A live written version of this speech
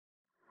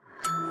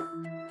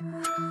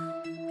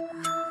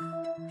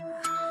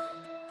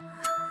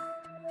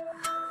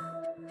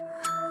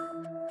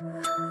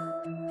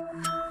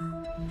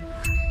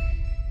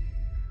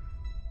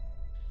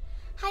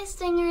Hi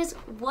Stingers,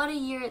 what a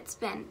year it's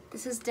been.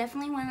 This is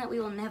definitely one that we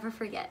will never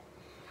forget.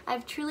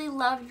 I've truly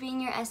loved being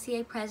your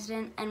SCA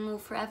president and will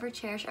forever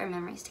cherish our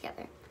memories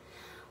together.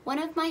 One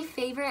of my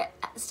favorite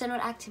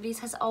Stenwood activities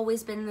has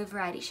always been the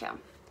variety show.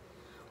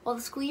 While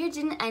the school year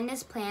didn't end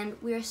as planned,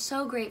 we are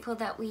so grateful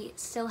that we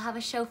still have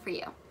a show for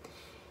you.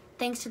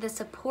 Thanks to the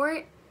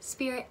support,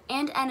 spirit,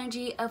 and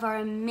energy of our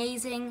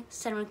amazing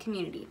Stenwood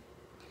community.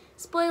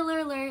 Spoiler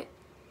alert,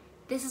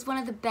 this is one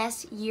of the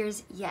best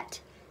years yet.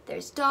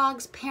 There's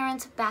dogs,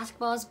 parents,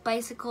 basketballs,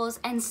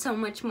 bicycles, and so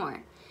much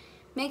more.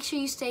 Make sure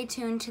you stay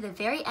tuned to the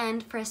very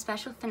end for a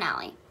special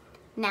finale.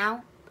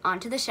 Now,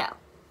 on to the show.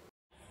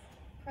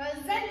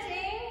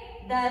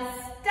 Presenting the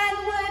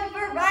Stenwood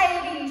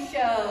Variety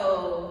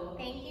Show.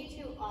 Thank you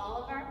to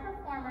all of our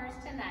performers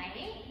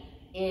tonight.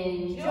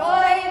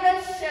 Enjoy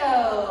the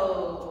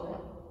show.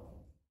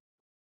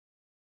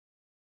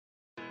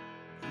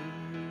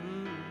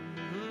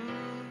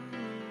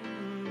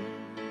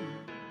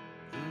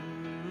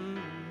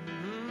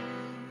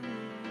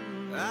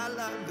 I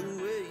like the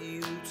way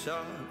you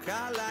talk,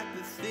 I like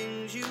the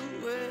things you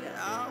wear.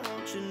 I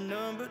want your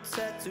number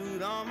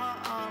tattooed on my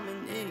arm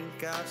in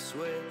ink, I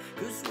swear.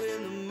 Cause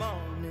when the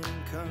morning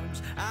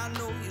comes, I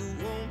know you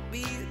won't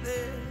be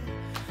there.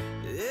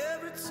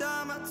 Every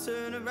time I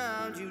turn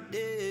around, you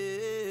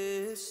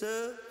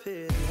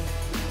disappear.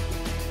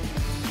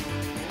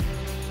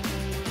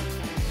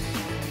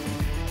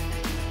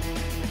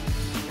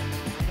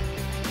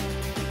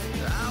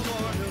 I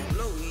wanna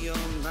blow your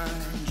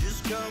mind.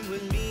 Come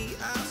with me,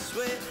 I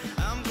swear.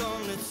 I'm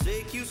gonna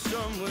take you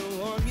somewhere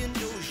warm. You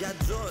know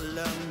j'adore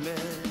la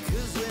mer.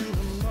 Cause when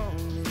the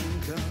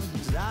morning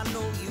comes, I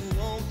know you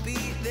won't be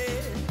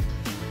there.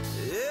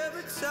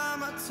 Every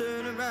time I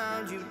turn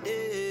around, you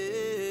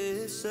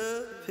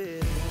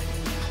disappear.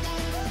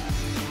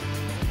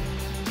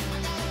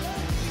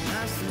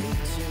 Nice to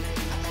meet you.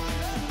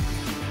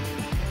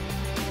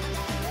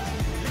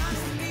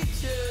 Nice to meet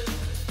you.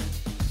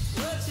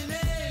 What's your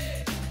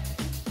name?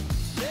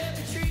 Let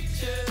me treat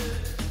you.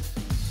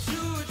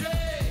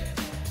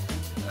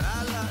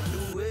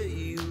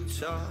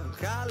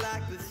 I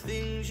like the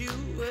things you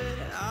wear.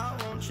 I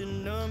want your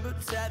number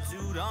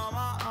tattooed on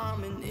my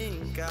arm in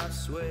ink, I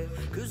swear.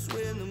 Cause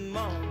when the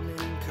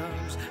morning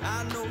comes,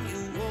 I know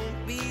you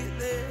won't be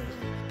there.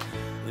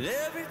 And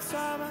every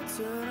time I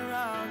turn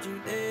around,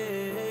 you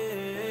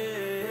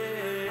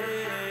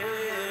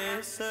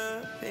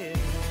disappear.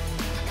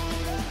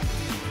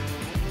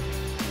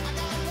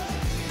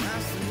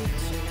 Nice to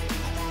meet you.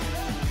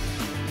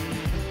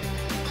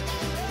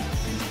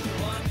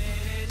 One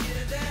minute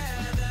you're there.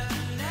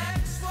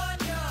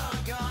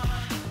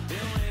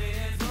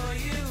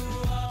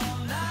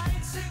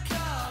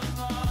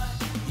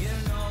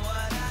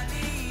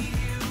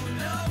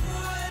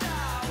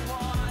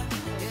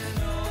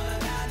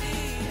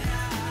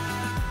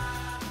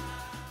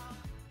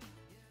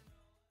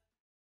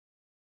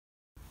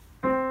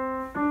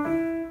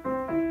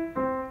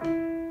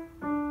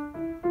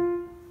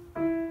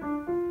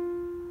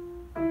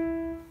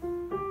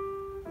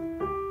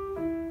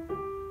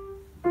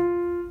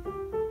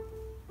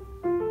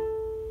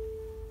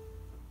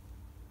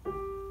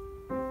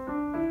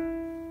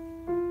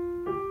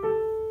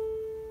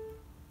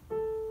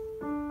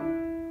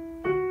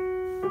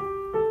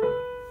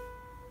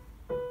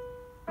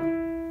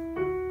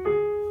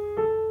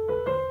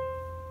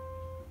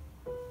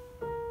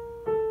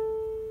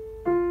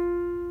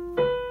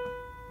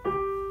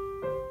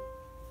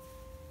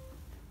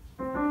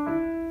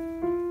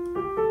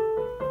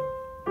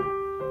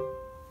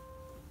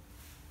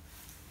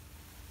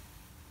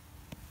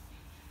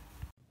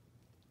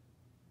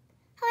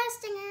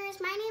 Stingers,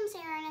 my name's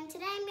Erin, and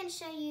today I'm going to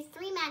show you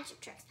 3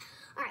 magic tricks.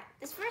 Alright,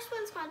 this first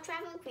one's called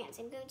traveling crayons.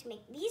 I'm going to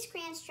make these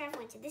crayons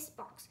travel into this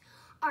box.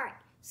 Alright,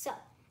 so,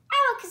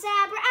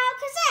 alakazabra,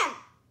 alakazam!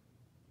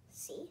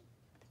 See,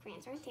 the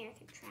crayons aren't there,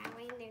 they're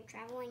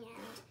traveling,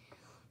 and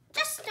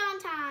just on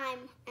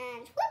time,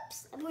 and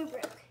whoops, the blue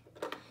broke.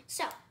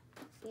 So,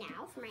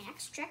 now for my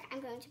next trick,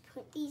 I'm going to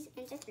put these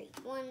into 3.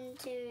 1,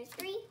 2,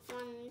 3,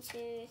 1,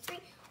 2, 3,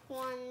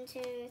 1,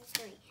 2,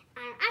 3.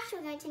 I'm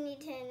actually going to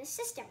need an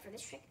assistant for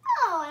this trick.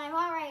 Oh, and I've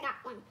already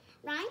got one.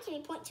 Ryan, can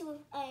you point to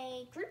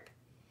a group?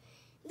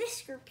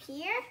 This group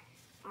here.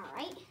 All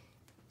right.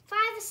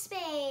 5 of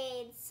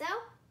spades. So,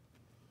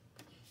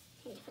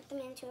 I need to put them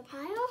into a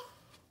pile.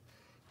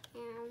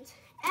 And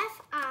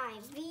FIVEOFSPADES.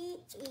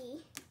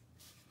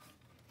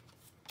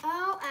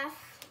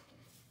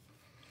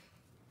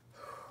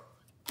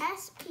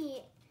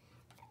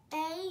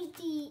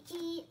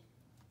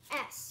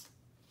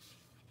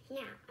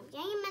 Now, I'm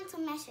getting a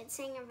mental message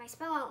saying if I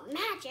spell out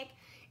magic,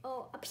 it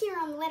will appear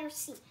on the letter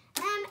C.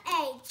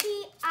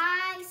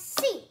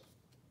 M-A-G-I-C.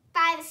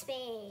 5 of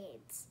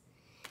spades.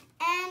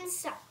 And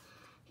so,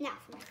 now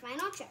for my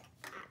final trick.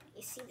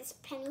 You see this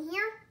penny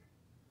here?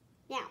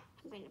 Now,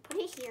 I'm going to put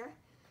it here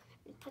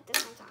and put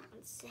this on top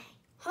and say,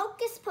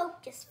 Hocus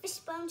Pocus,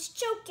 Fishbones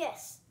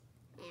Chocus.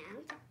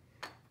 And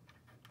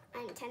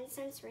I'm 10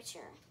 cents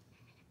richer.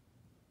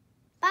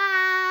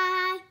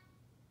 Bye!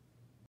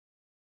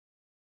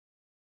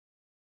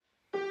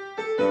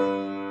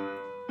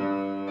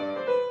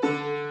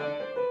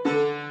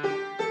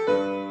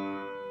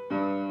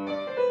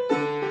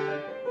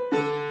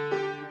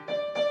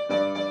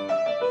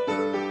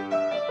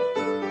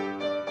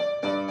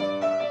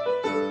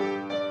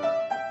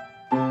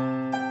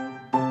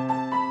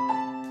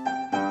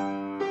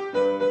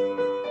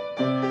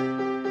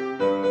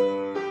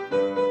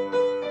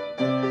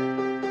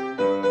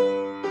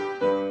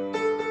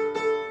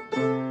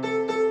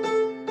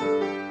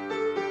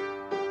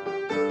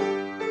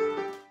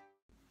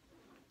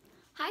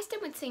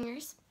 Stenwood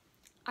singers,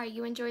 are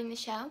you enjoying the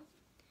show?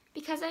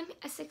 Because I'm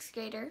a 6th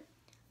grader,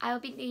 I will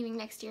be leaving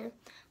next year,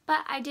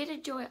 but I did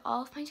enjoy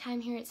all of my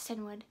time here at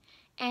Stenwood,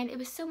 and it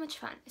was so much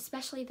fun,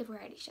 especially the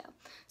variety show.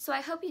 So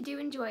I hope you do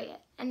enjoy it.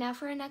 And now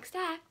for our next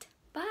act.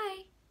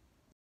 Bye!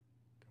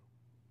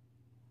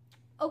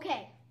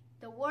 Okay,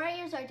 the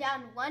Warriors are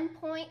down 1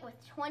 point with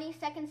 20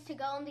 seconds to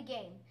go in the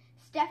game.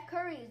 Steph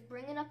Curry is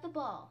bringing up the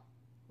ball.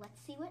 Let's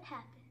see what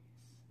happens.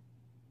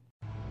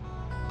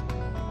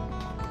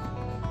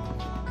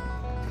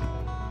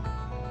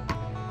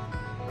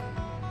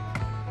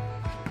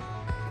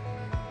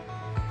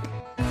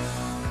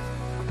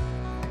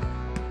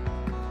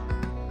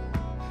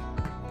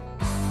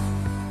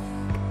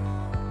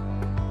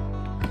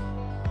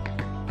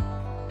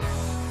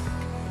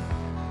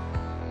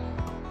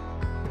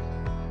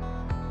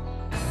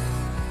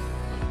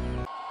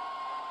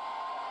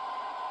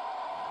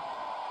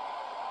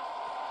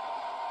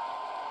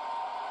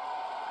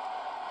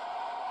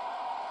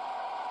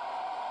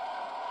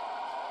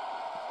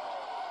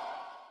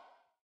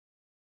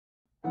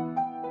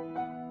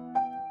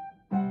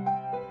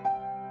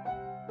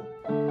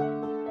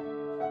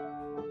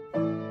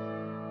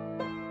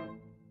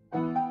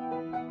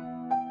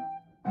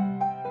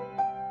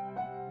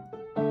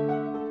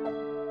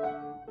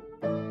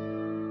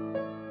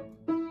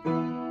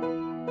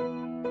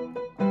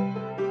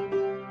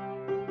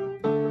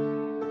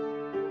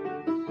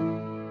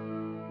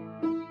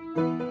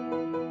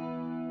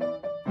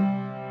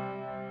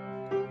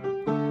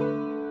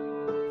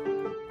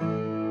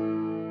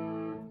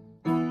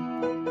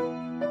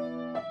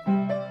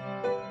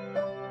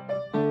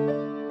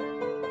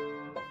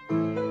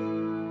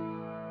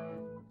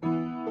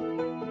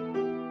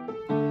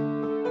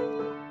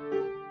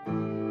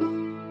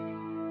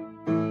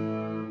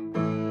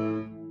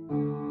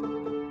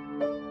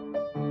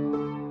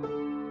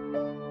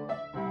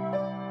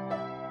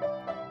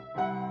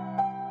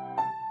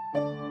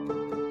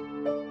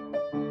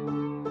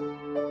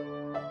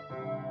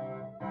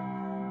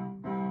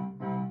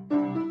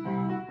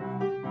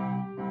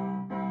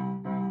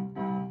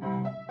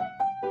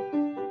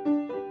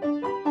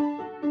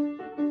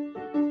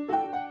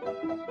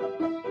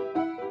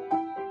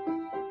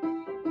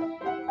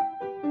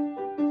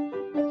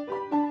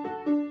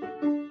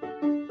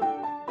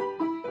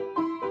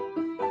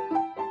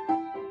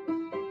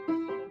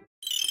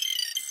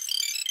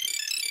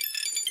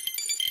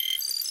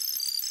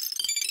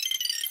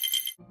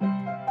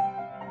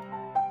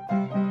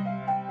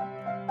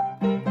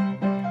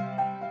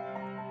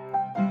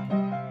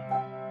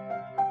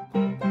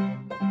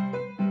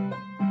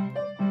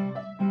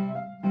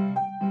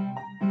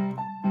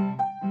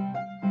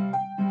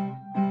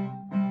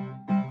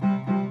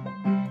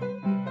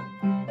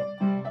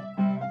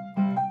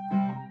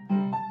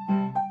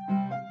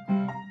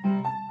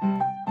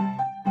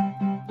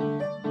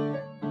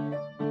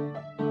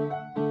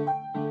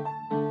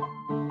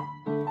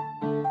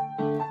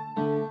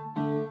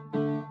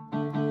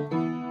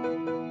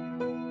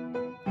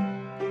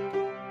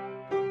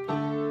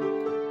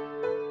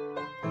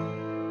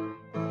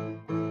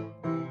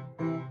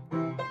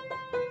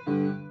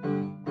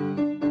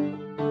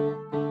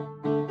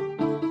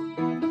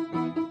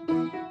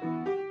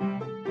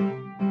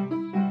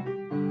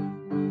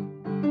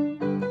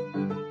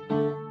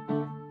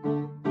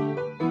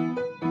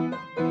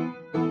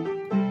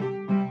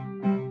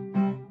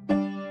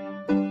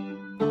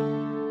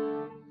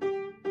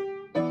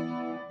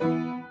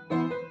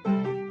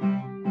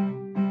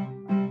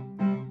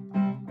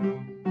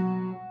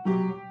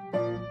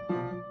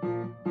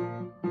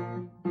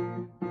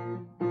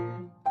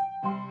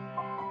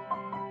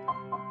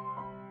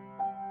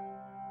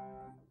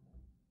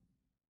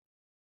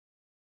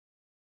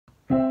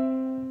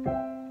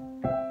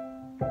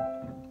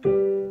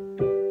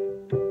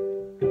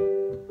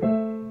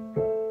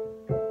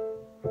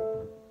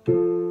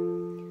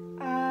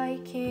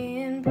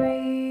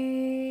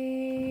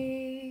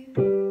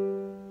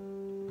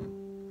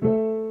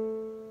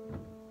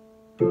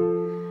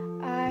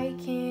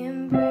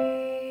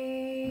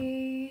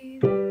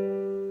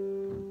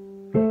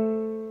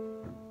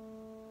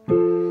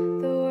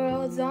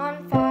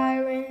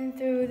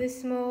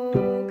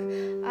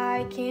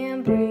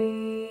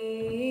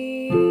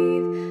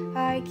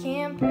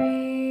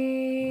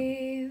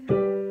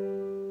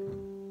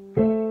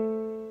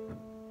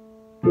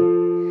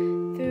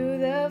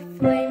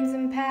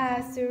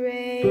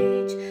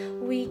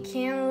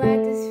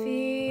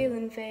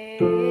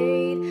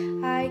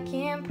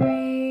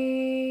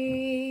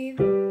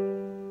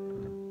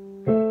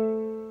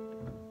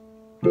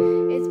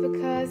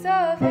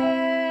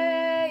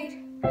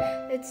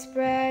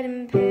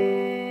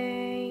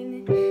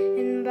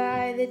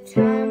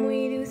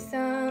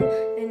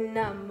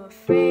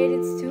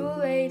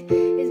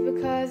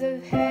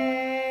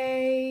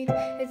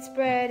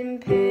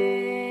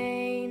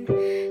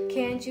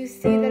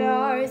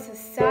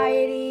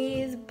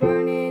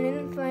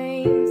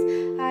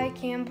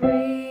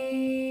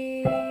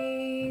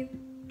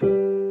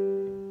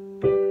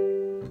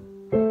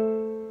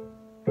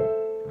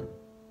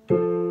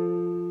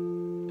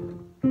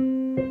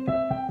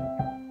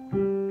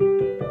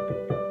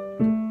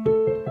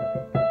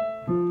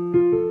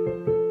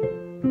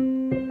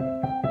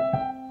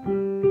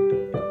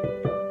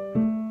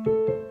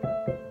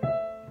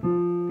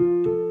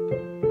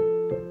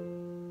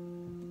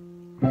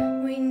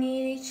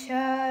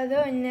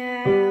 together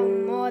now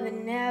more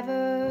than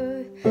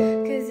ever.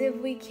 'Cause if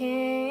we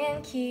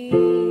can't keep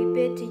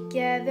it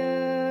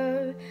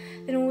together,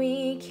 then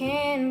we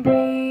can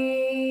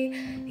breathe.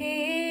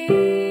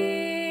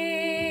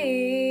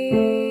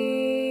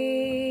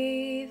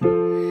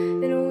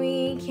 Then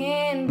we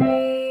can breathe.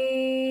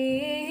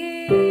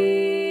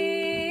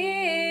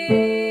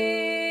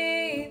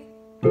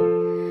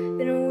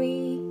 Then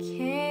we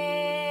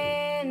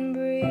can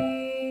breathe.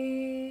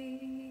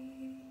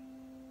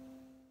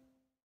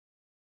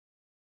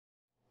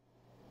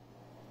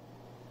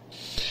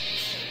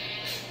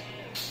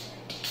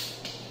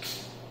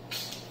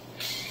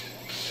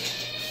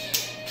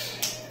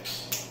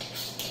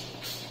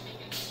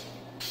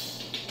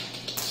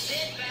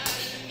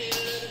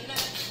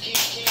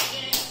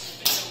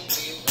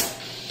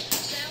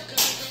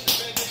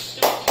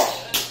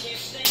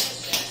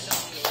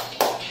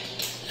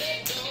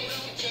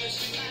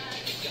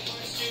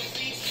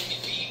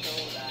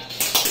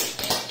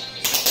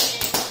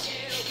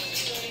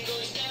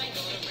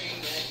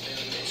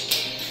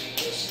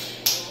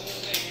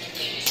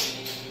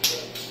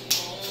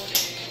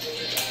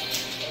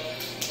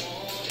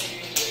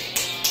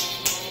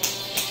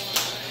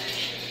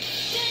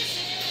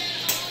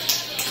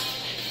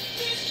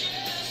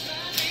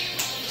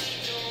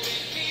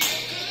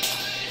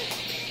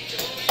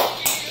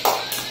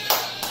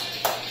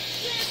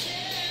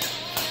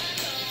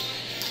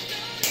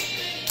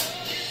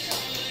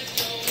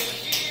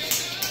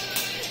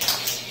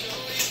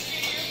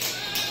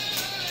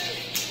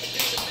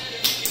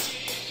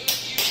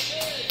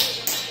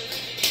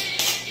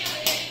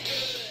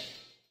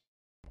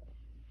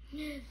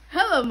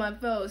 Hello, my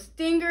fellow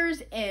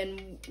Stingers,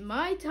 and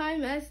my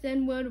time at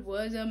Stenwood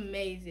was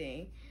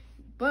amazing.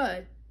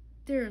 But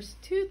there's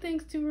two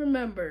things to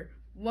remember.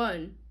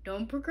 1,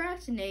 don't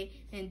procrastinate,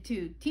 and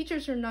 2,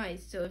 teachers are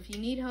nice, so if you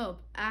need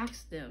help,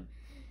 ask them.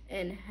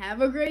 And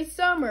have a great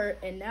summer,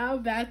 and now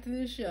back to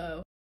the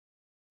show.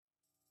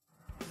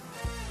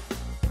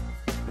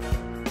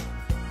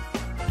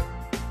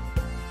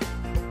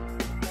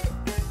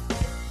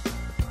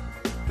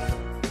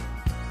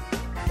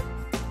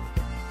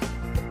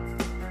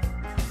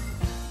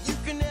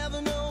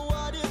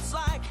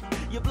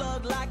 Your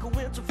blood like a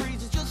winter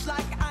freezes just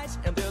like ice,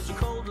 and there's a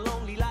cold,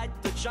 lonely light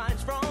that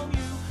shines from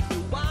you.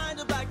 You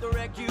wind up like the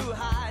wreck you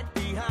hide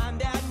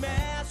behind that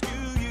mask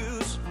you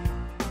use.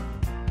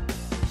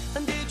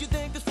 And did you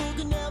think this fool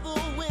could never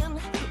win?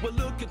 Well,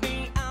 look at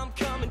me, I'm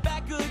coming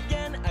back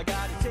again. I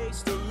got a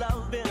taste of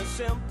love in a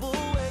simple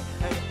way,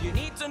 and if you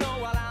need to know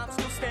while I'm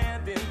still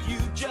standing, you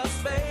just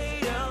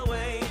fade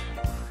away.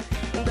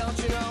 Don't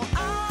you know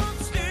I'm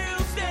still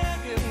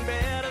standing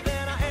better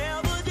than I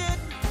ever did?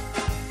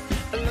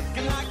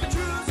 Looking like a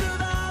true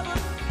survivor,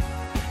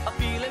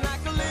 feeling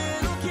like a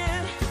little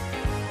kid.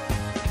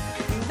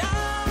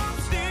 Now I'm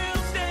still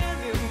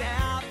standing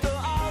after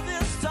all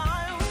this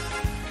time,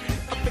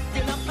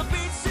 picking up the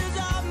pieces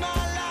of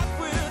my life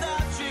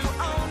without you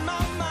on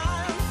my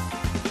mind.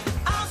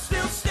 I'm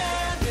still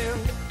standing,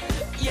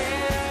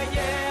 yeah,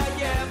 yeah,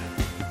 yeah.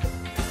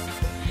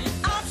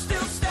 I'm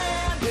still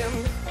standing,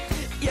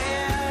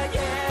 yeah,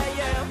 yeah,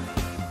 yeah.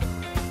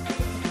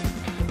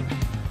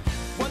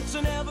 Once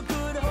I never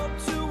could hope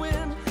to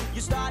win.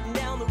 You're starting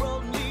down the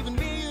road and leaving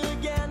me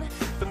again.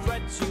 The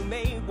threats you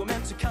made were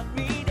meant to cut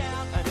me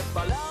down, and if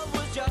our love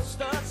was just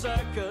a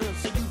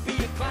circus, you'd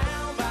be a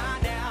clown by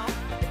now.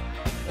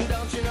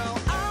 Don't you know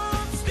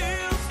I'm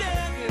still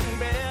standing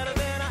better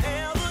than I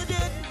ever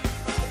did?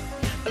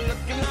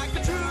 Looking like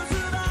a true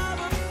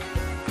survivor,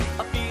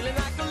 feeling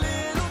like a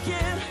little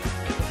kid.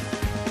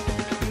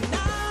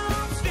 Now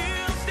I'm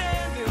still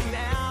standing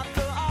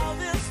after all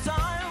this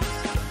time,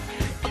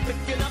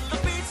 picking up the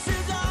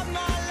pieces of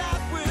my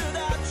life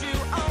without you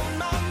on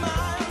my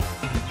mind.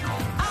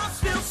 I'm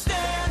still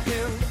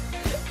standing,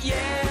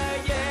 yeah,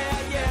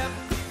 yeah, yeah.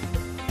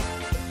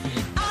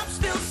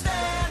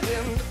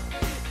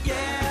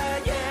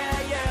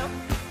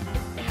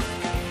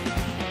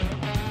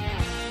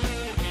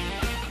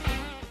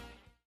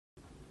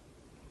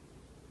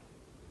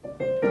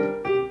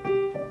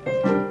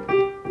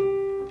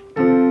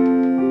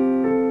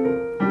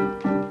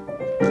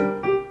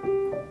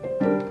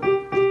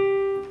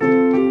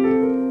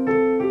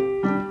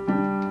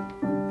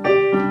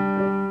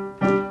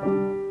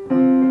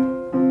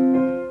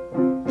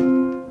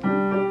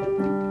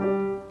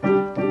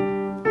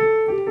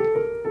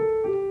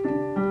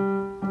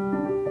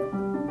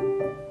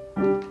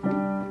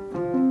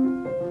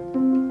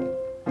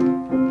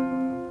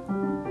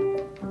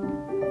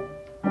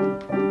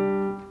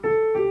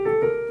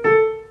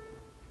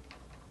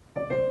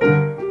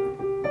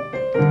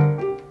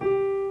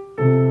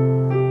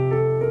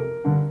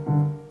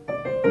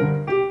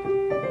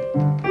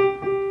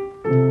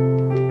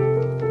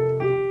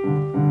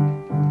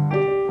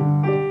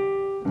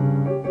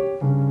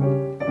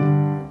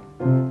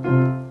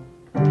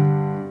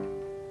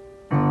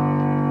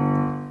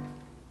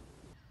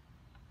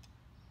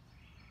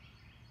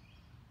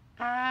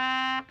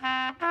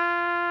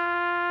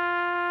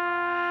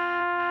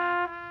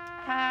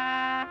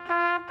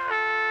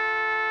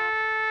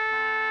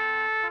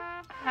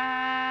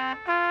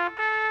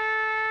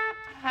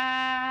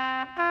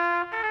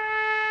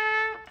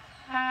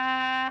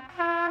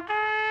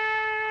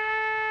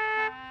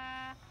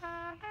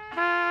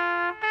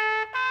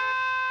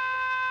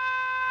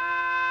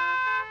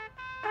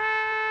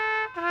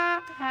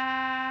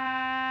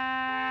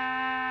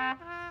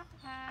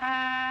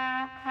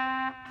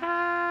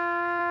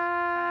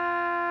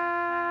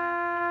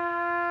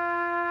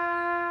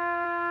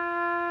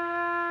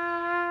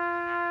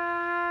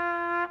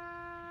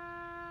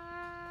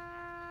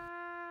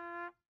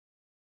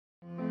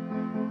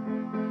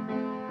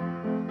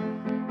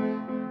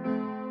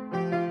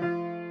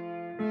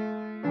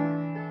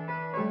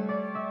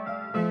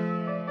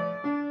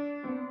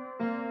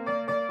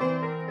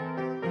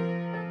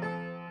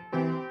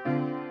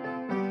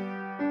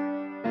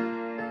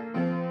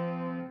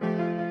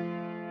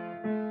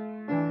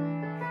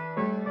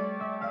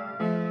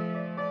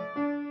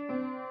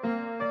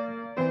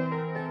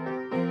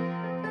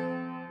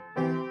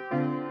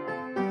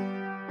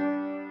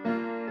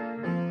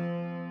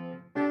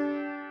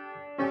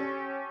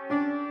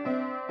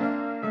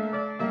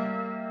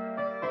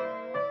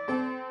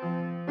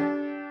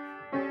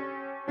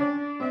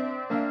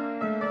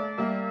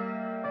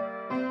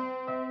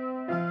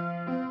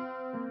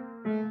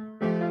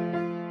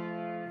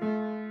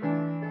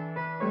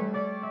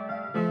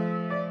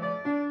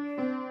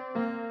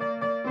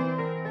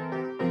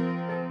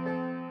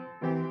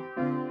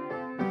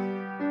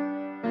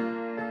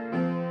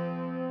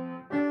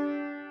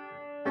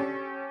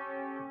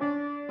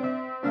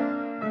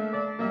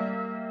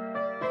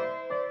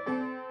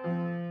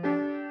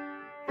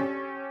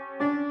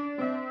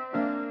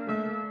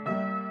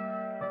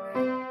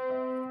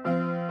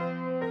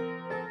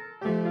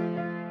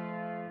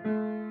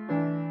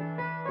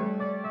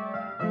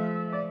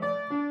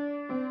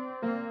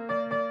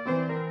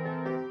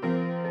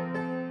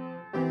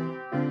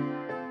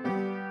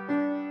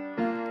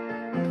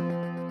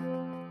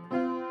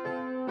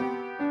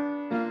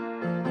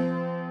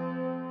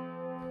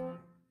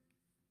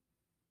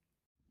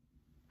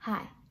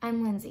 Hi,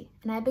 I'm Lindsay,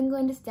 and I've been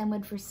going to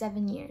Stenwood for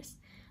 7 years.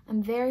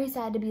 I'm very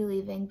sad to be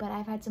leaving, but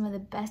I've had some of the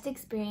best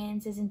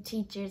experiences and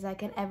teachers I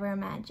could ever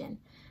imagine.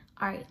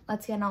 Alright,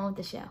 let's get on with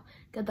the show.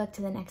 Good luck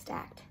to the next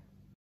act.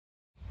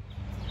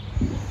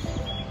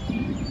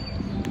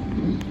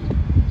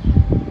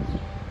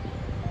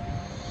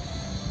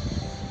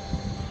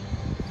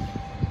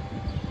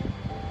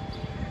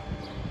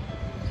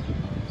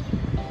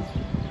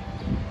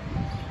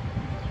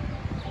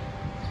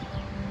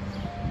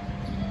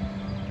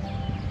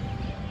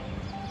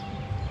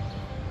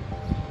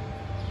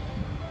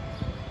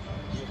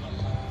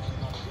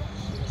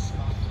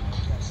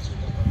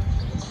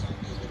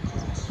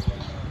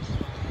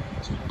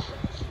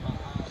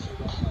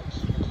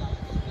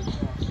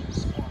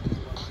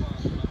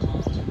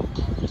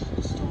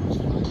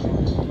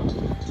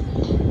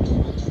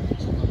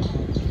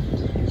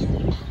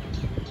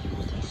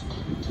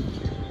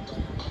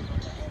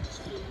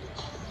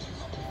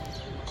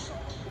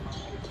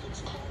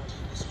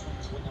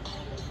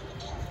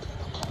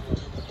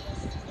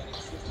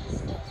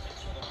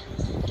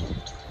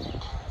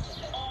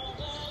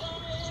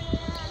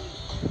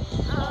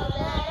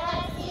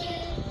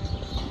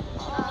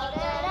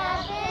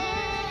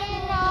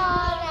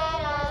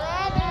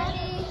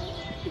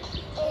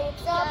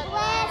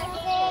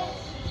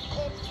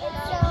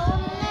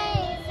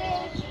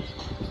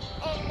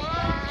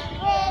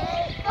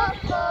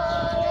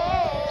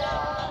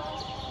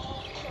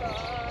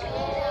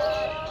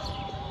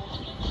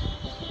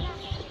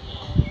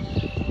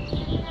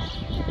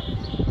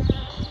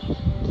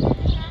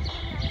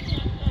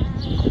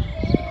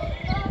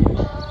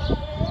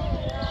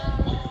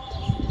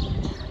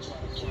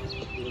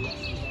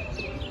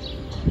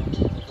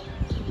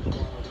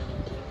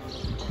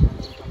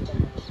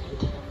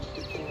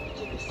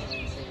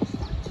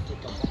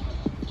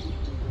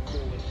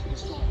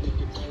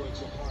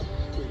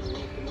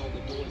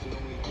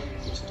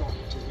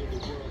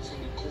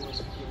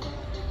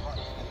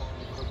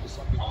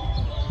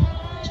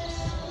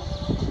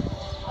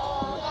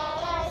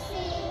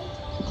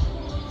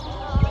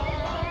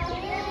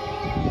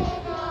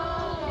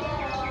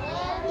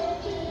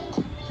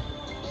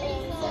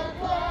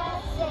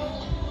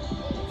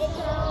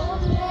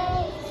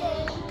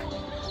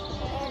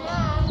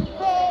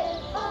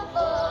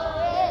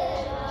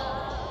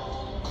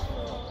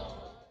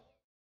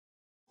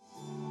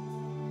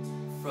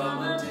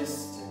 From a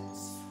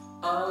distance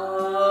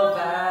of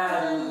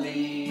at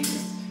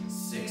least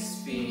 6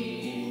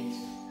 feet,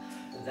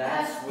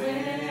 that's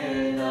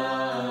where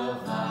the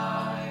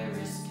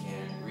virus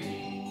can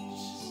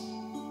reach.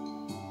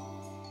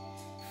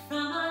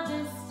 From a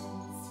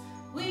distance,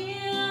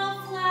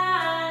 we'll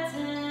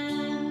flatten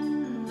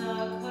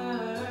the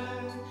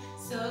curve,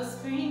 so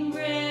spring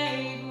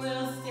break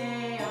will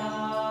stay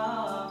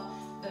off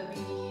the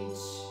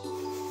beach.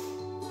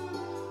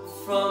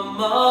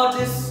 From a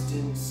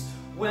distance,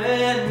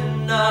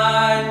 when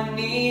I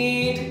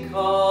need to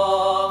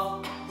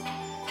cough,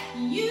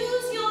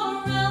 use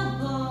your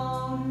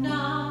elbow,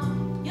 not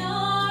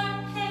your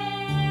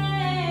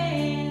hand.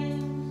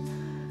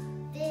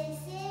 This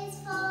is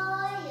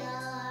for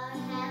your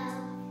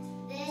health.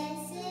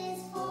 This is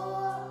for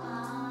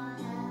our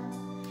health.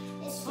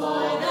 It's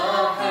for the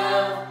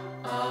health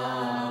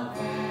of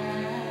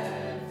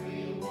everyone.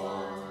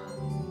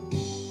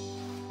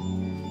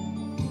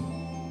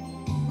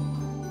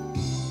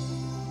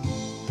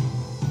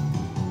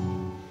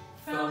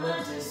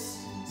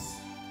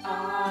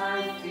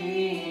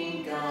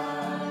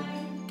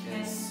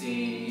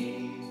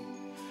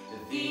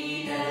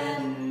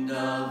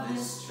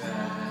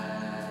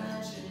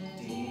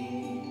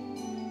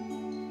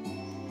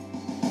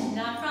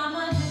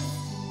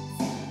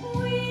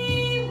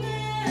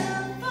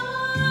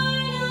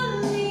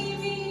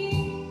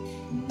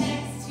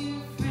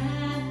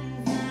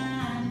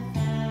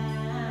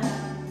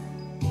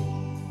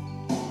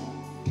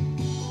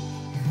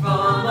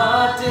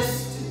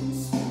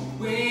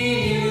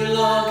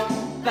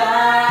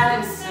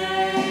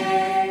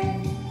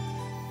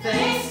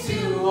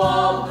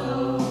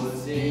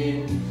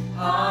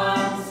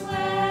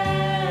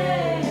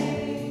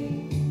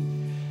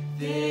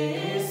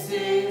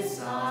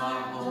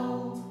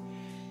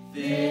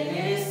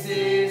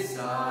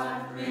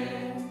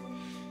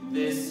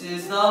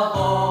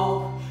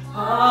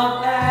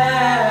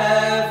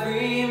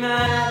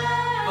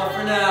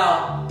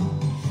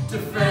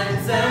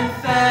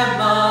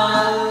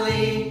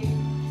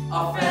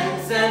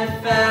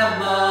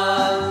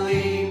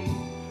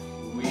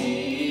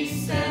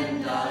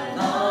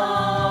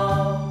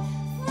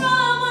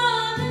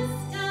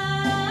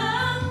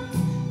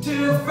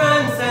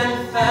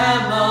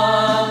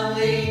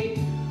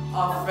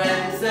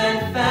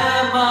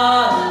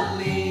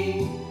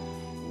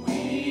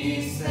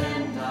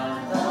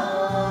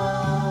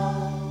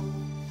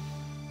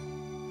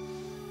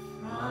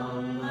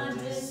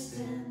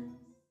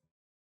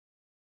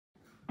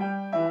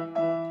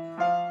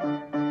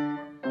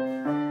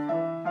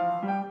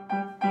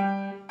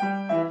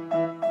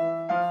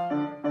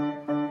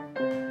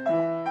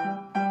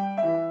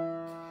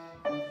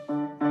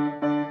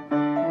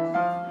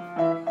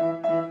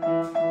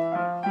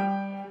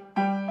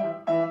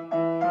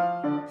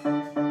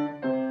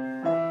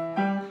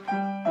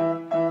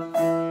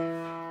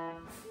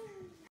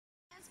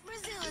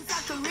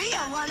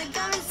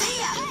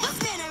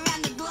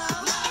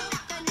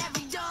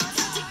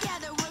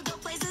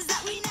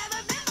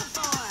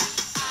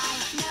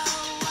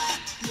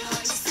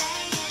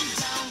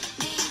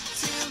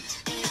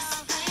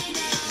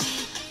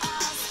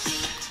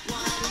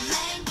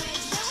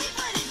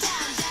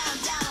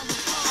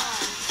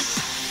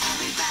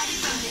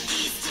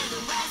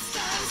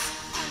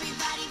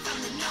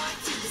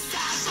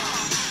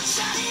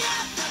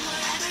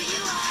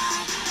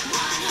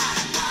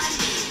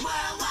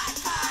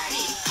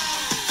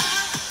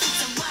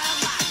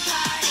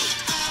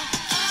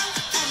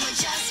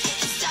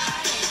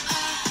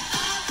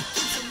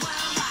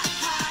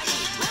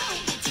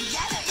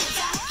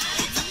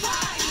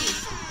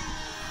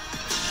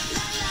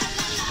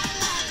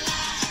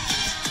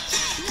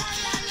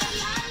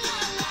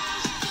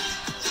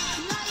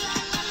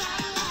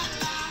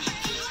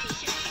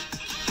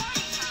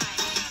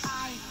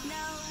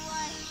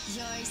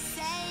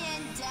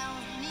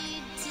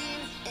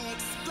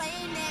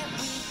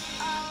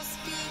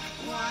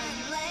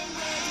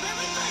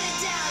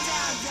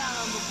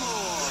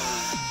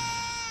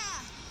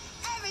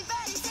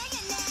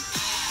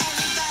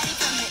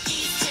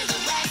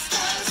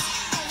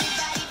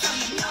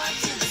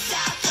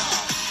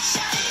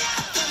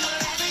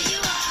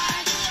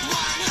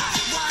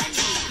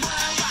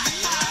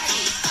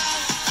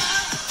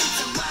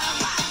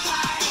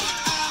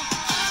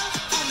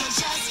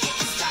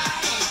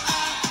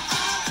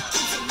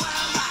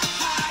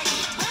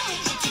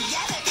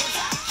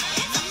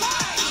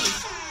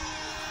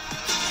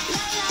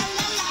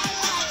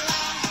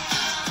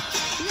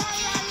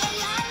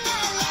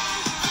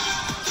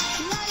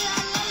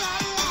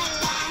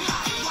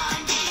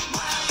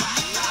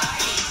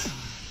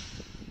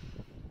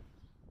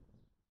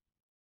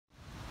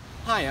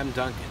 am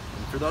Duncan,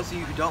 and for those of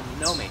you who don't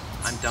know me,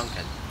 I'm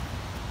Duncan.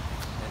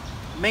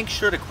 Make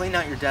sure to clean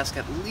out your desk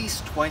at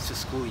least twice a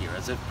school year,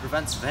 as it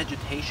prevents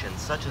vegetation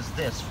such as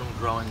this from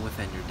growing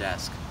within your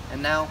desk.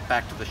 And now,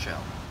 back to the show.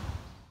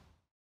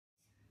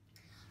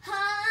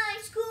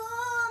 High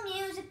School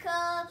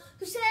Musical,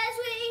 who says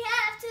we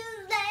have to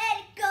let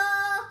it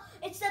go?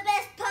 It's the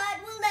best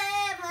part we'll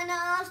ever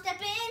know.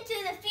 Step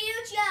into the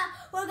future,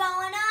 we're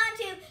going on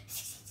to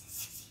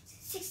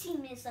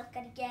 16 minutes left,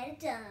 gotta get it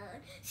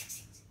done.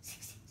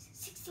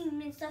 16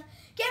 minutes left,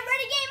 get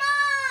ready, game on!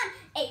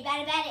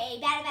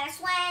 A-batter,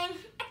 swing.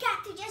 I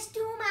got to just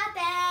do my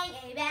thing.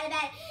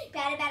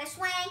 A-batter,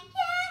 swing.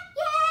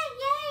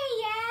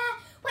 Yeah.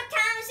 What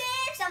time is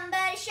it?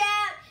 Somebody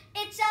shout.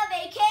 It's a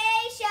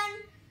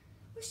vacation.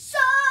 We're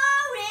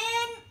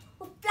soaring.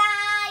 We're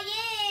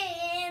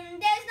flying.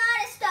 There's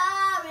not a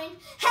star in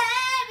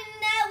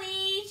heaven that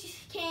we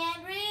just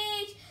can't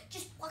reach.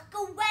 Just walk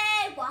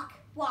away. Walk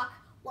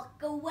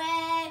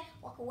away.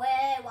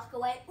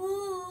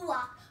 Ooh,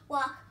 walk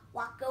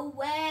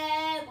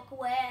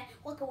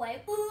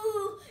away.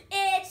 Ooh,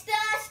 it's the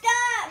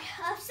start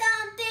of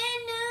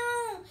something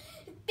new.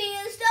 It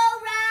feels so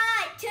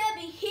right to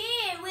be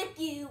here with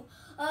you.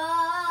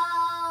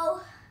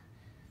 Oh,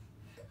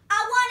 I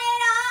want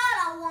it all.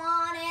 I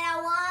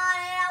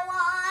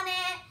want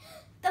it.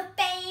 The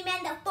fame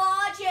and the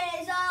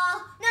fortunes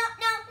all.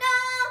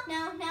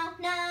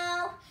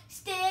 No.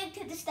 Stick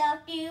to the stuff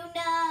you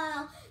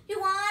know. You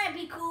want to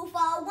be cool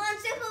for one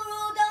simple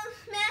rule. Don't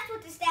mess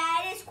with the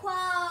status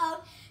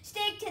quo.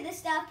 Stick to the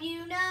stuff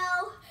you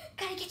know.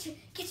 Gotta get your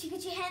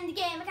hand in the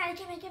game. I gotta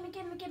get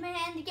my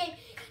hand in the game.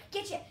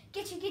 Get your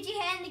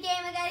hand in the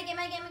game. I gotta get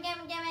my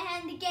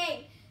hand in the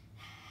game.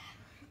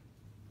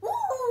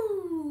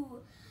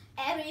 Woo!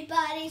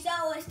 Everybody's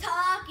always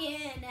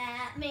talking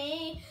at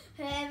me.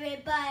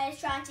 Everybody's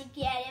trying to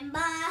get in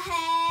my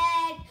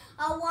head.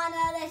 I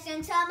wanna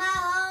listen to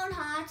my own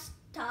heart's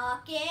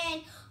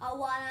talking. I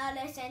wanna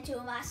listen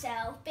to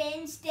myself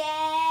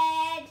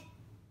instead.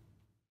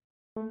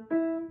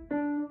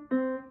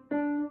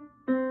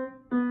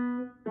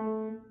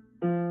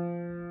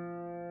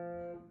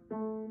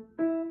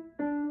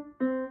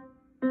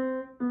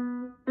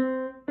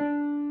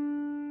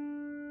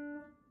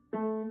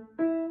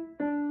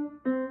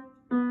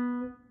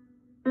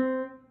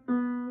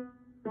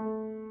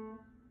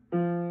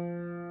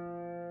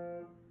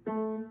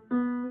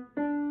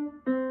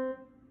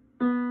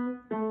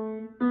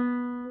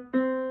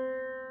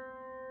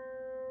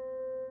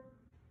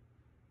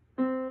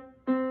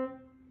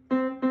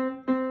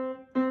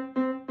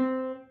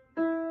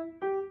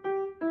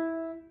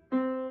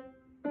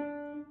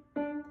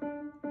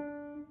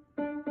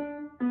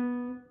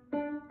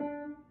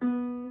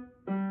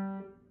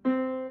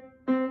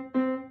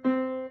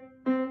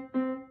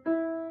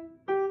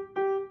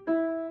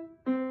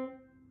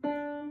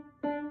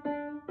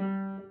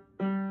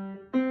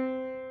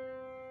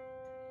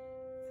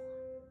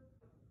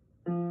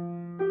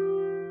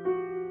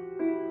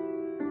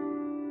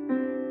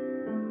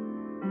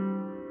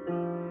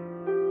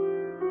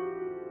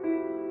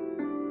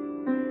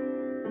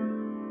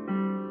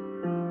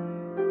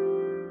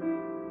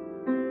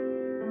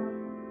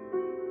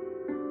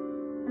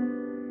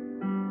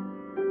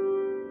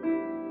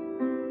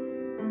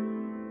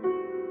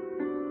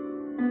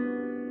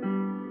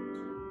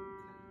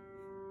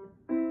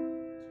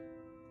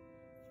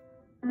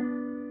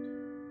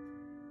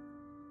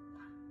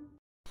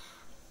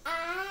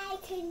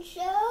 Can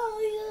show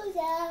you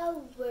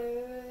the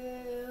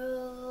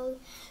world,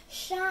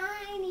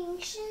 shining,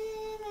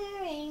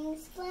 shimmering,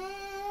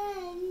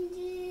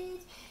 splendid.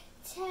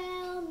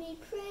 Tell me,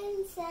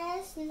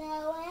 Princess,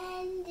 now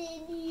when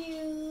did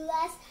you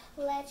last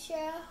let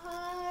your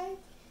heart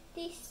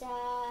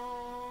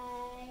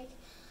decide?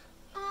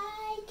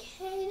 I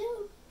can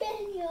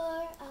open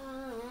your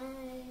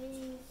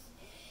eyes,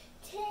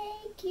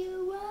 take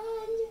you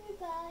wonder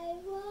by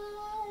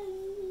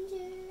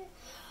wonder.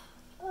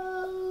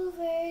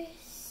 Over,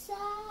 sideways,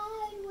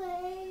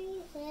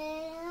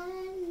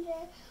 and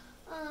under,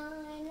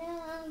 on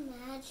a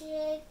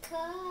magic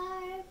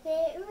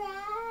carpet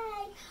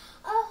ride,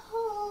 a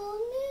whole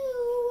new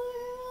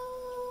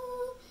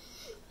world,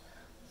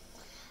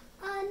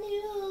 a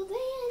new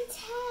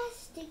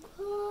fantastic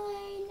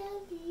point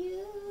of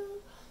view.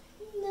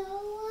 No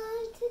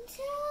one to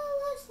tell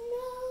us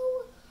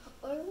no,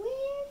 or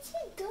where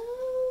to go,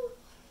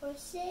 or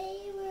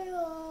say we're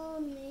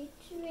only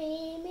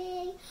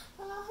dreaming.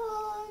 A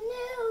whole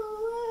new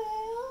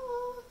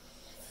world,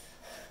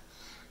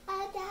 a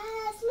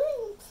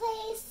dazzling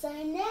place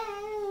I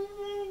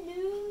never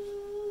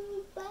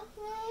knew. But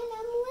when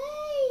I'm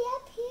way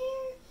up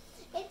here,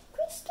 it's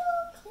crystal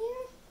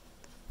clear.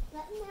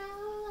 But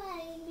now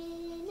I'm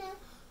in a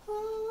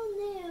whole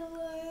new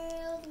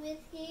world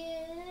with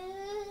you.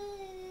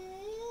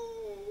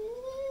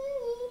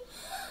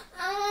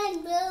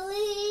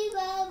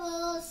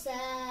 Unbelievable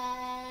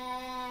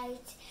sight.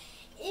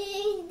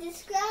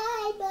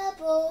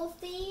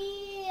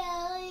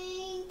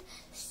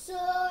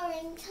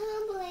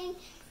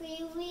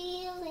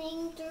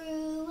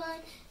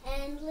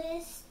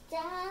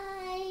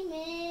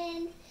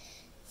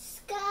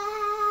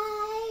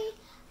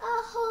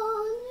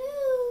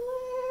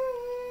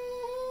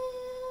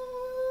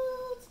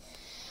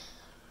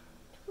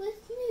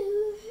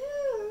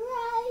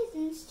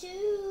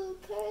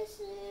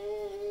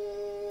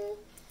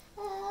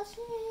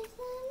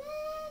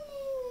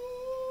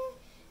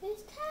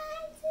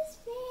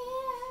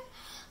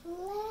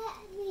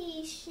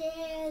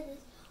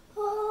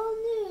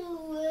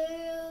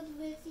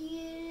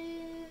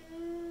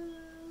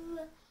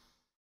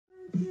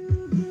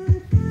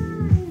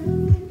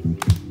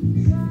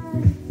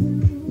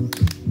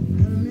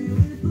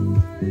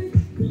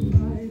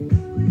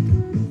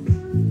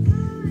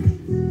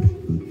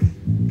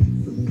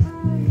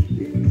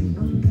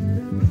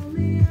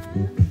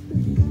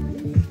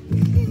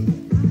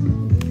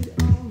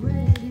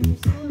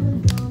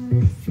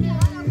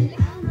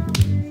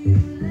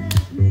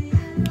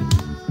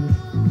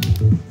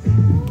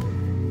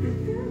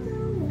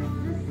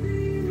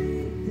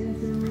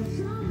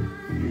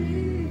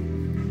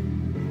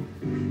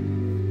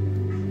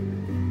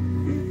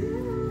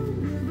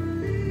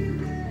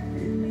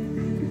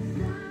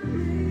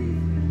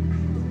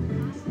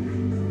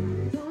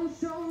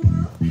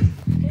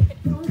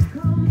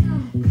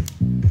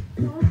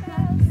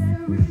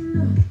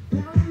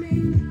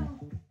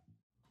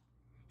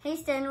 Hey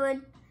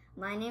Stenwood,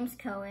 my name's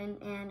Cohen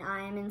and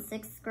I am in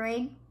 6th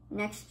grade.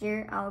 Next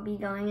year I'll be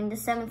going into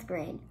 7th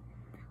grade,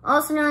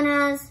 also known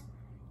as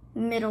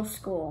middle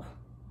school.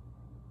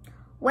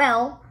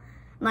 Well,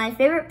 my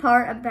favorite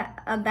part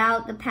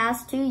about the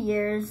past 2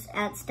 years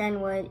at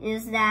Stenwood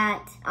is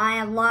that I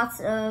have lots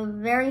of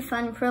very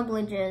fun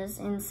privileges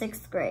in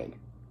 6th grade.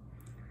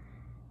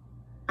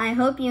 I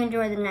hope you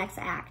enjoy the next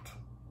act.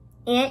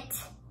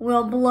 It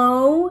will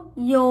blow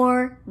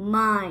your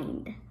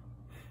mind.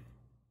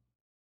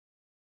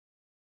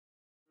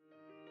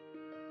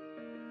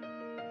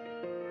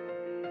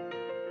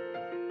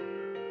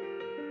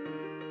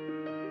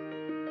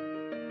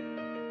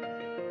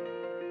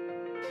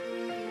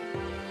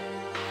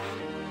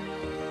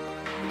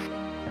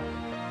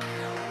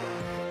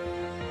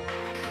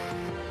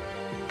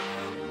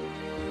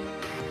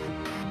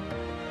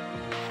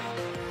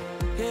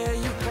 Yeah,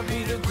 you can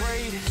be the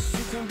greatest,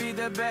 you can be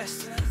the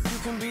best. You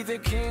can be the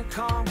King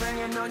Kong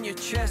banging on your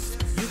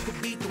chest. You can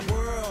beat the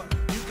world,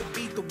 you can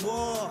beat the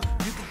war.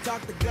 You can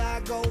talk to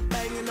God, go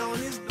banging on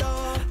his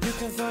door. You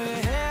can throw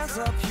your hands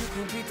up, you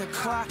can beat the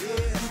clock.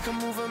 You can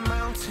move a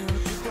mountain,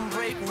 you can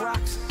break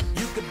rocks.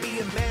 You can be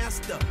a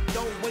master,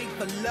 don't wait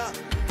for luck.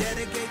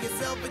 Dedicate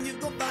yourself and you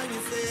gon' find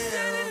yourself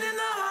standing in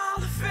the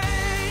Hall of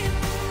Fame.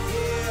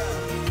 Yeah.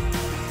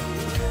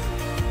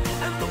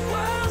 And the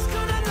world's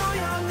gonna know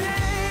your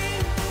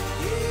name.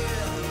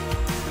 Yeah.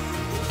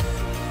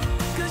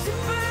 'Cause you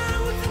burn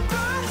with the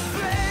brightest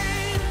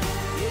flame.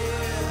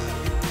 Yeah.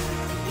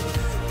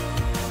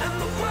 And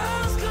the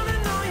world's gonna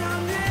know your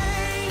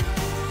name.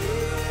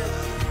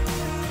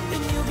 Yeah.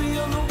 And you'll be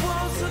on the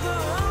walls of the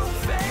Hall of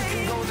Fame. You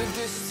can go the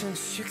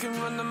distance, you can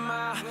run the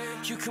mile.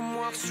 You can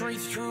walk straight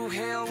through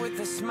hell with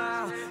a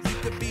smile. You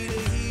could be the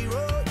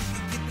hero, you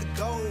can get the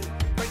gold.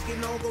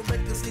 Breaking all the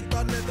records they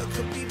thought never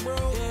could be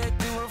broke. Yeah,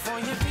 do it for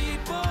your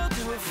people,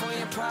 do it for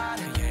your pride.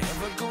 Are you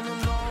ever gonna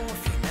know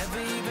if you never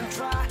even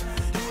try?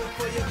 Do it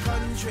for your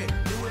country,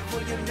 do it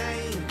for your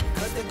name.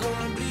 'Cause there's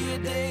gonna be a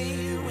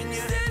day when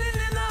you're standing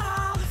in the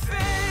Hall of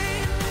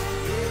Fame.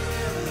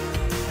 Yeah.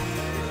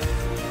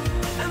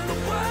 And the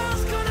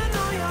world's gonna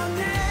know your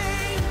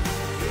name.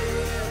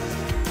 Yeah.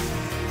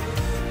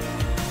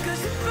 'Cause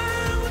you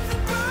burn with the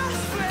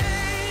brightest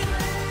flame.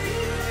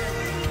 Yeah.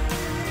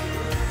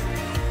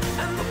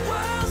 And the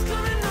world's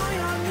gonna know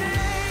your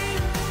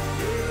name.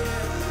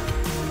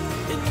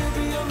 Yeah. And you'll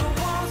be on the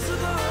walls of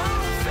the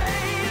Hall of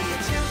Fame. Be a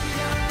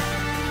champion.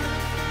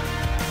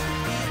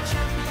 Be a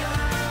champion.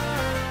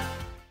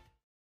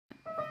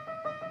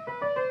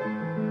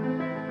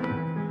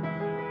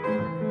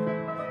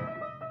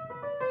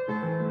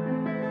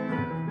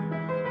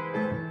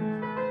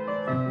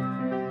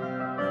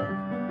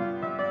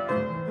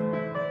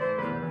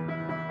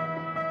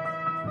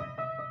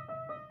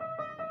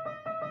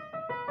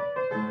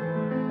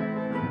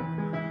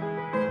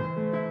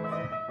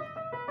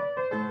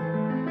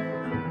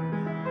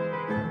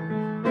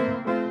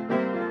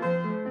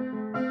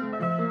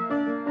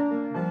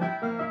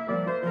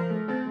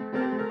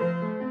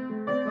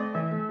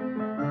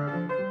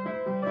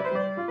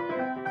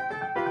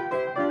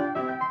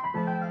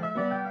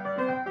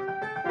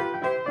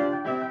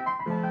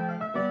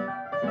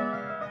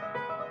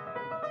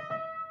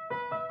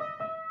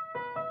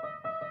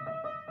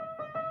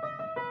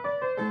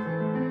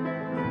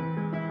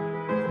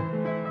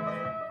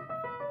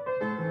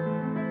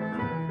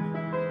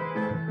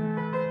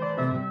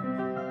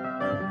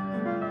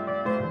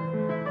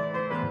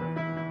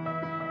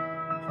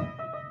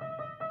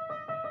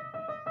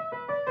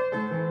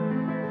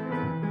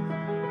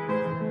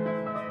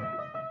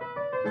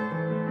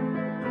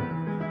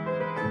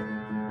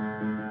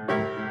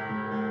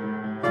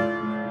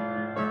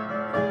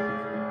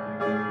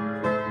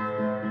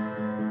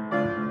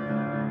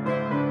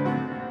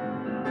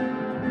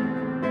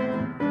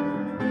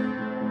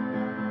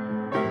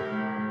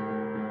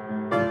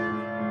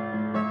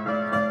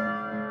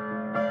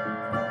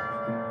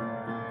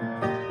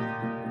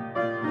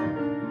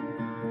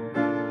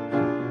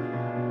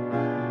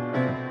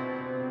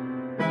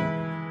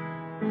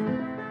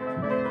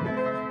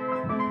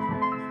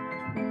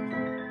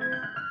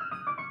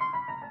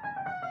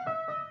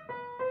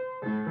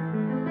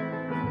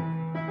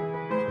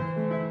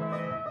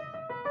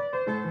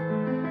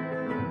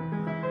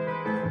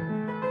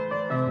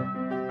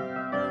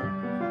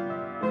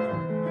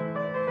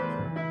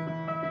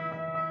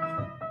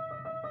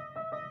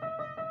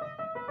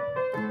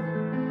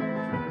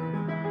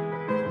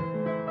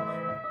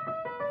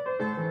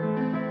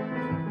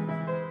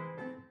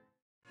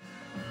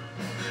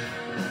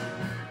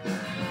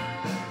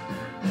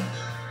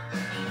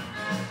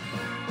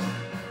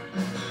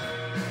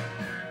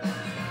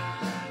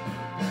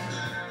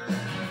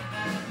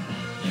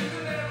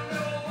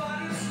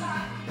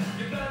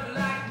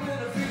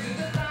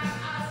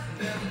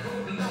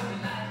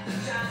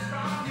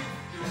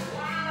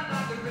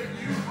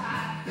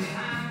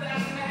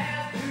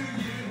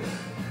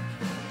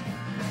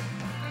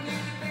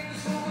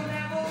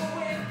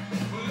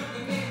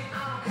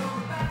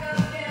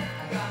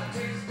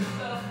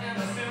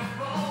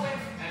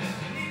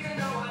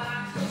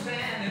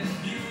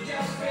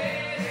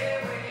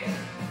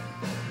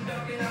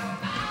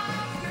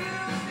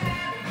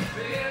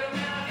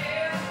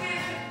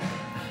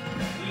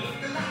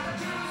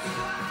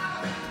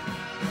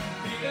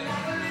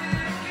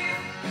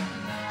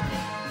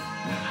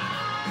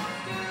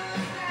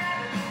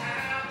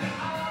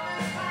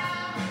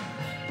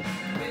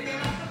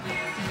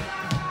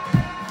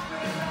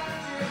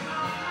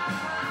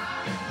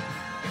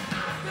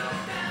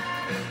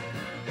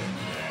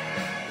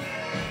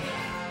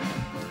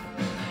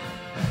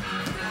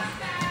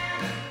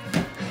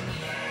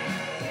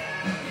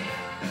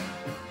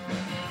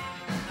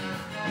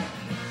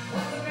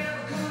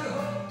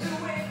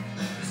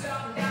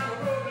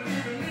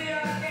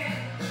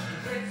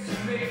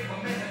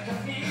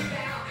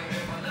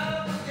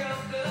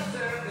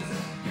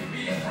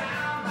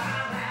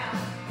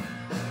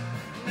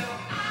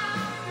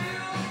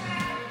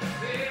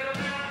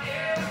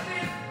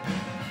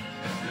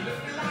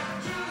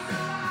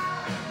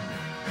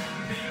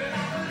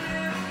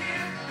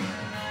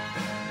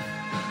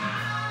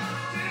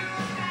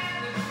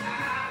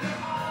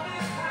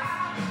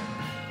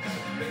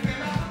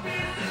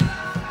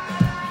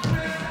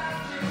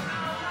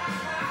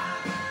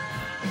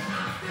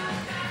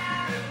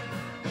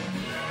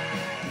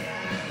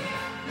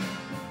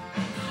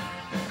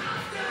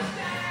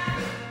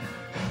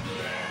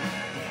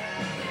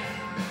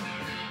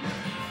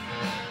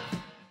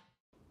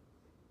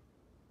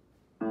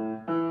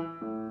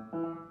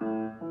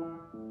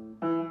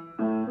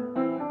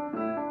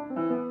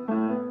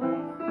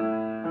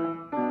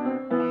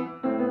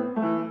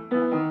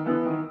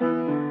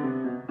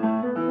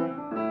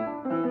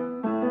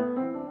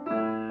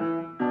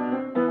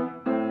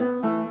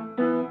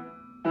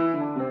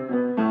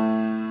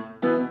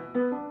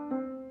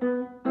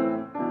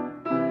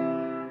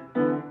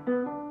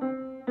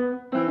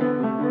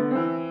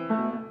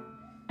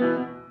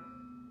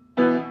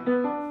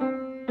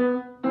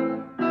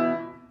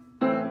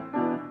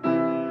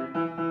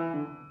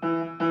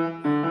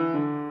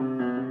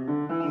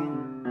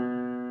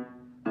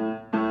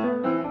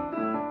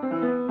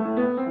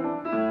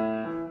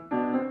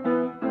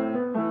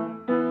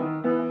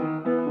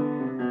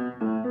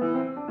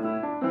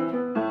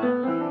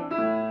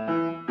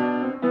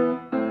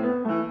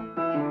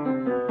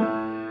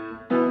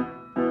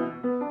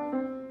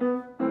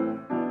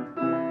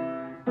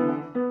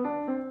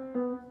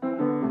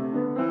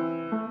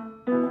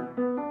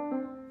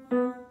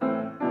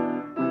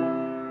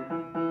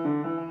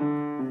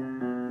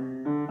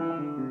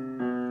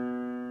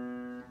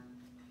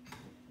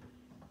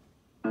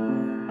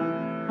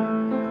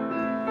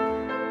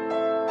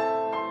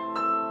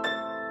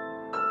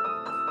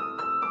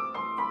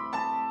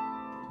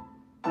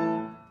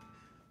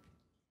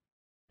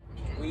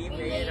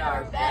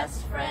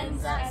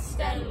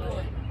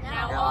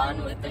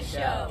 on with the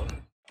show.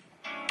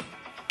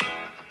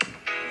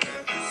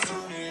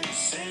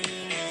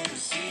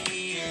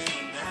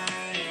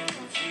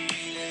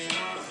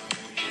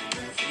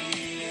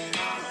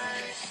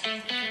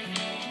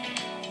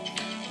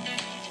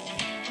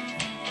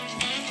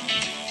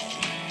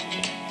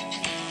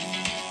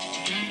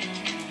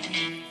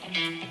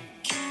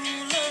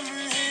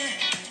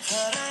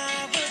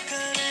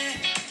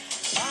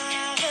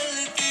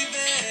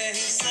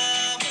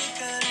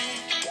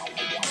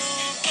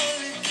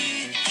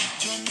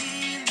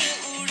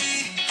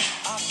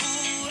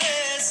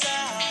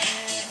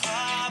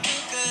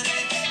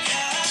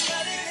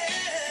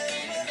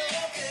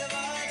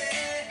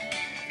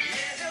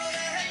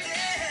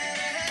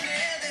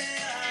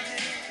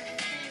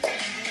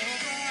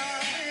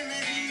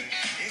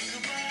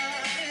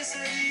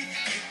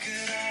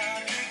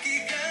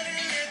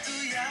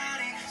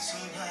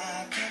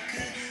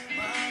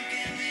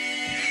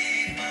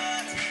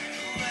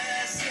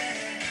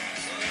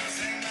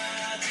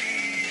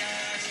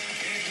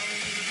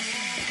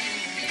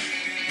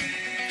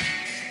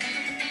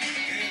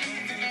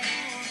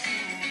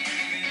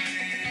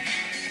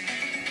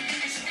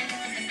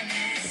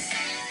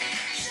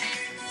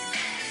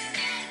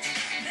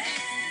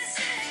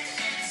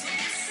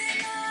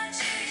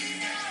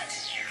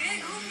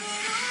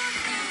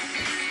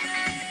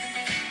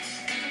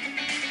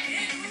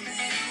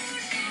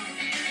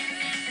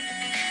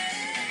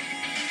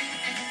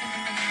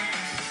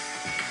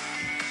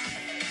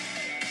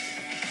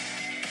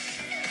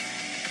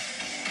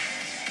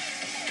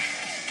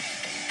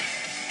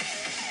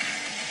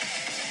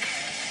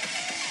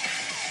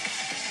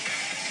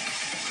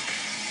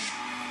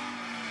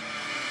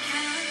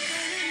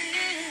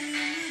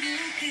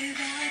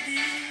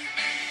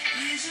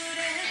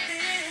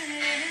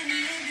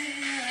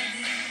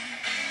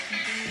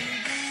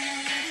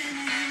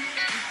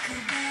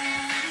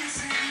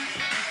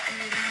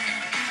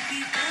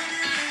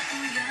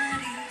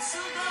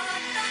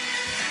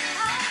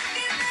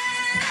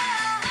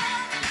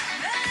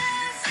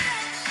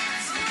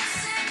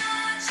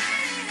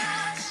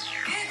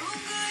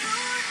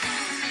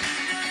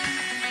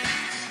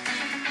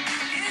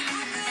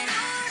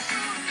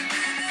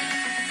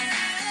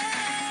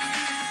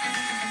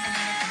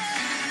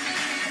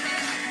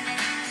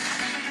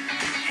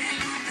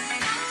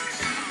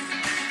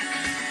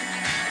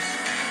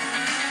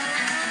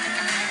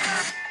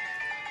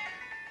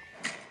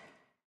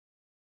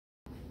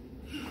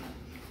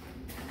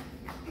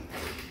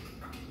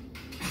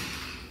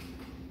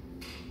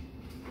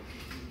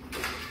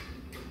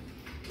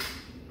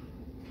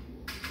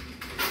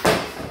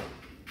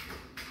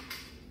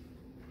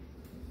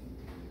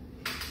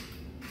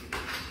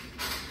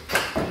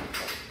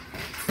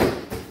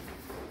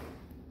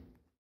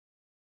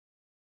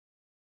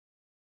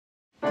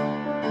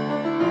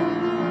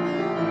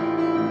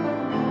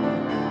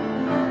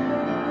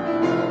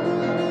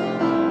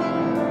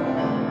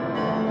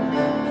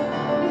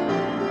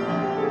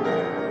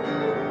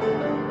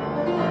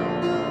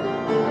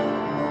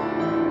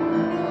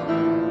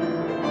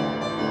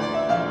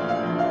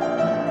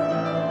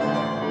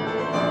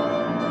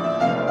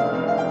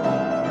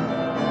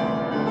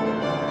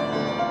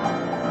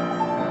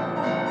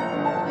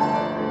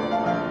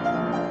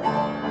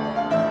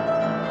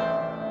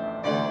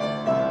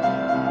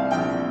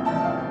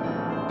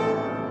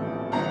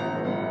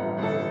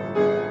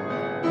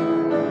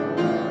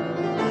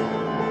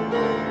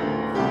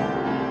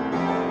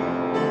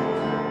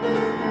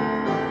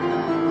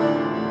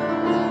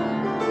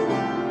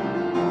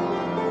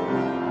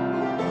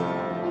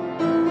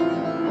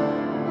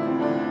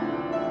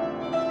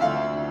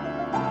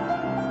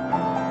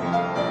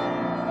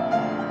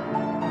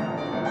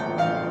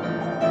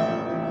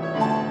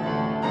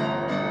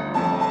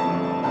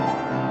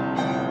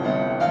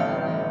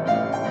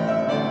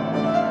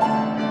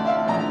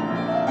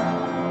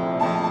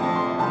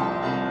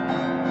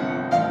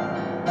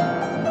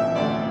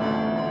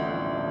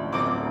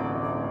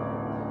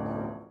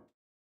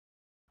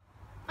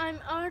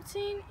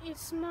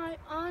 It's my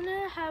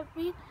honor have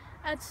been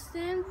at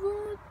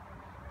Stenwood.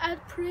 I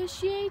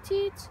appreciate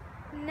it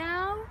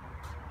now.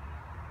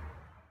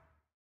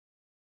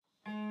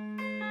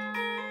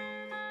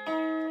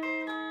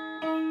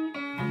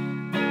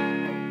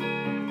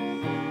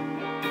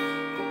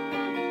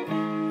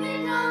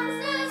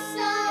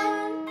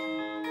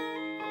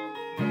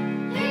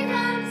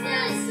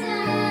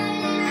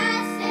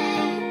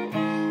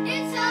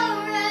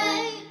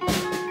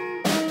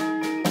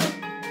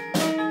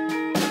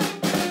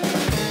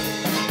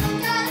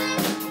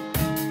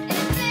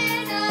 It's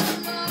been a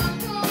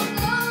long,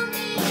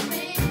 lonely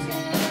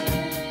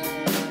winter.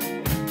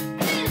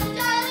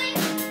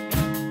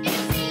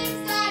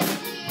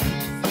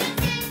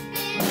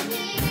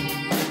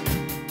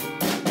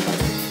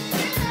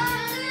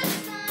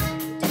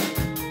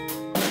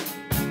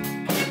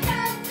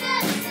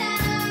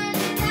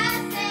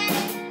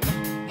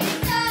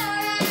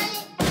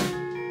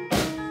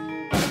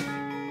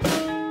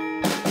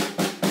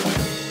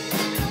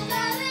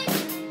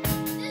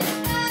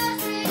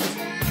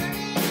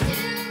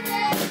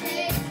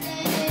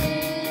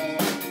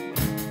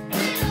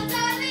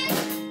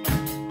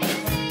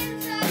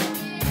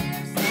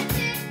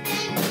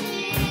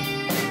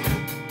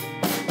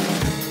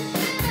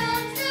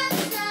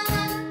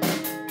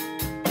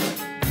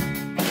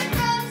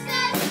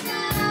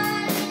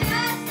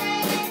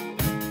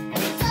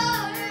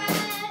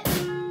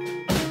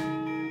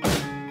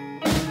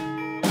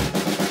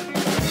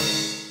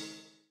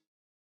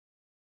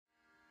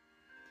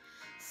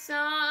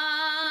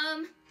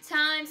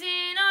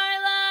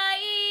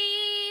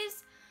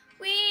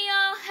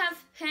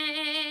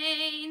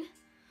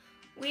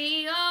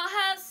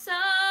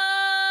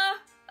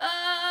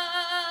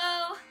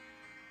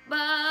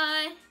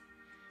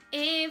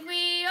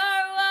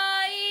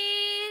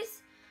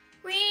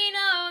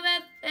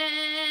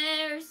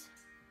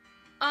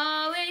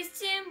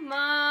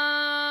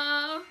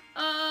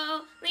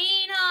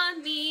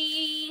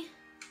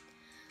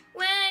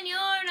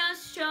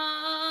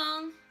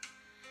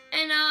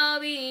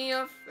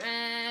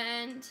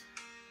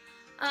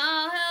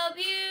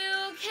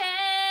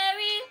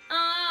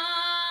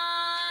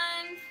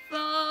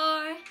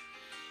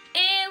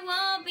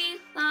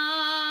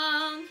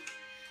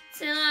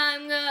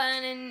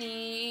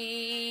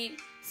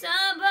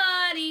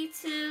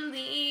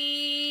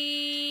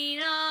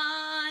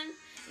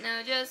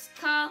 just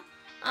call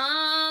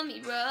on me,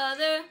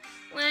 brother,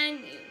 when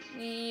you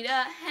need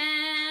a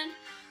hand.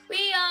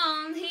 We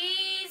all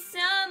need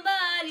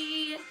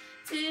somebody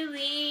to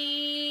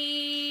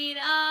lean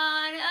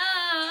on.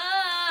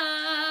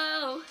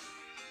 Oh,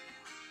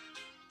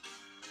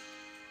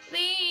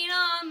 lean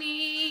on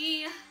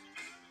me.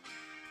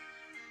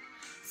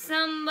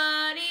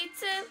 Somebody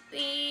to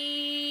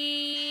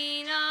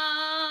lean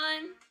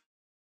on.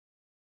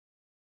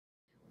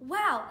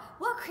 Wow,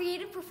 what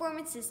creative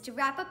performances to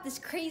wrap up this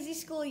crazy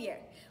school year.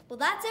 Well,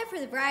 that's it for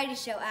the variety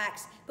show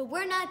acts, but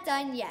we're not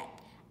done yet.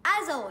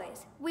 As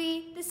always,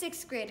 we, the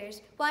 6th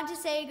graders, want to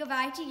say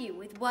goodbye to you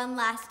with one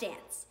last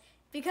dance.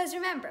 Because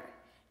remember,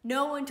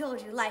 no one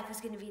told you life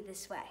was going to be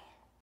this way.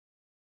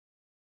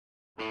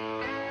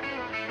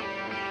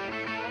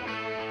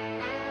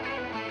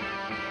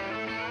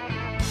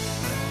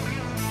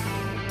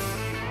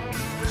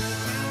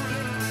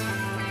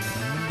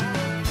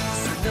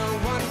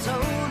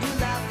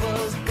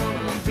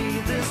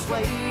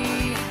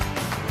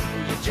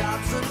 Your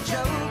job's a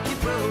joke, you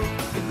broke,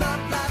 your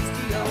love life's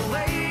the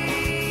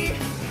away.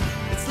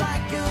 It's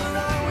like you're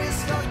always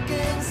stuck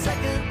in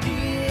second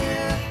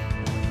gear,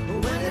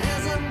 when it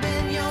hasn't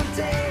been your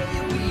day,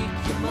 your week,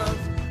 your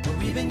month, or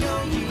even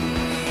your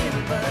year.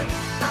 But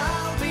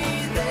I'll be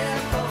there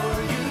for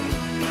you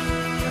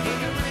when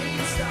the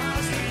rain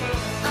starts to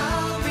fall.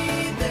 I'll be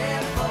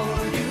there for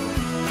you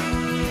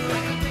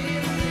like I've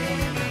been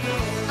there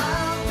before.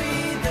 I'll be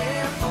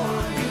there for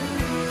you.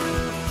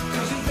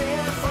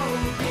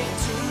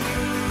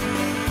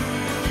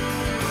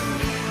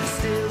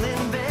 Still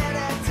in bed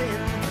at 10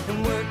 and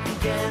work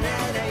again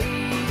at 8.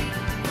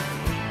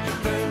 You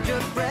burned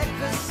your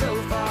breakfast so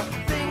far,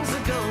 things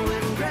are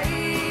going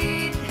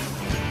great.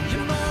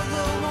 Your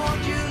mother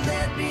warned you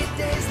there'd be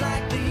days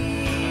like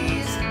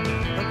these,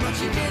 but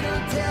she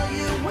didn't tell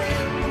you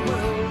when the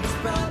world was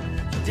brought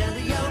you down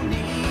to your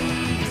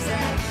knees.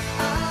 And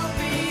I'll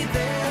be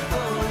there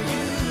for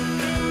you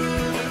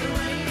when the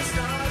rain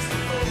starts to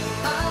fall.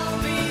 I'll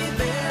be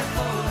there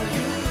for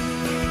you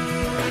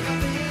like I've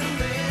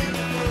been.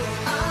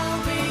 I'll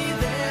be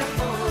there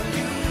for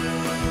you,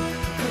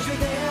 'cause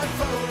you're there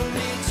for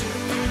me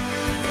too.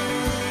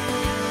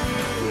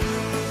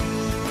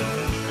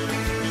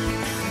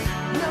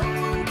 No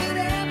one could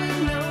ever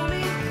know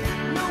me,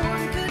 no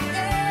one could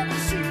ever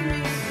see me.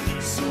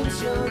 Seems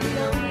you're the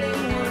only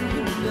one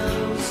who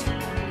knows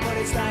what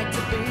it's like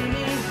to be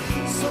me.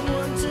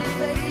 Someone to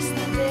face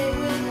the day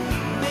with,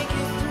 make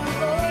it through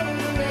all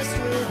the rest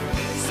with.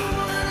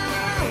 Someone I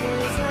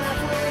always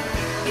laugh with,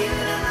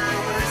 even at my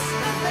worst,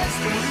 the best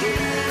with you.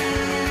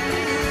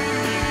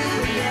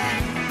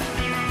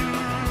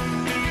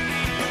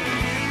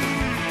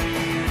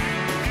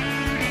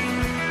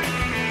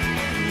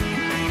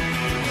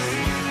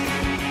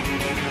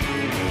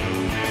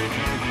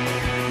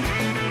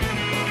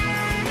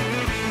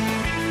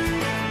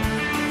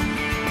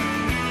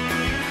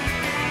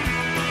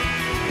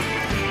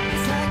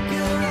 It's like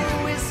you're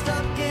always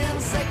stuck in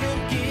second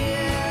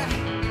gear,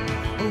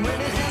 when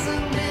it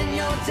hasn't been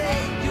your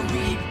day.